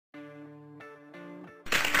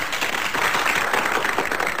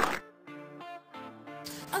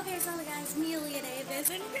Okay, so guys, Amelia Davis,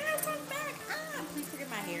 and guys, I'm back. Please forgive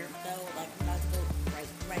my hair, though. Like, I'm about to go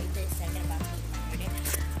right this second, about to get my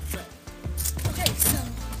hair done. But, okay, so,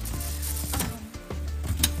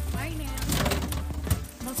 right now,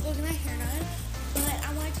 I'm about to go get my hair done. But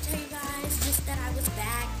I wanted to tell you guys just that I was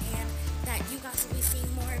back and that you guys will be seeing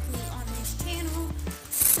more of me on this channel.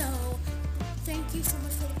 So, thank you so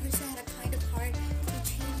much for the person that had a kind of heart to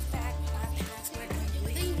change back my password. I knew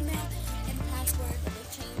the email and password, but they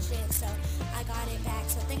changed it, so I got it back.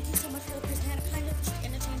 So thank you so much for the person that had a kind of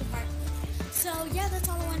and a change of heart. So yeah, that's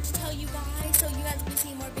all I wanted to tell you guys. So you guys will be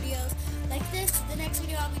seeing more videos like this. The next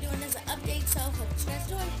video I'll be doing is an update, so hope you guys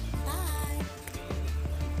enjoy. Bye!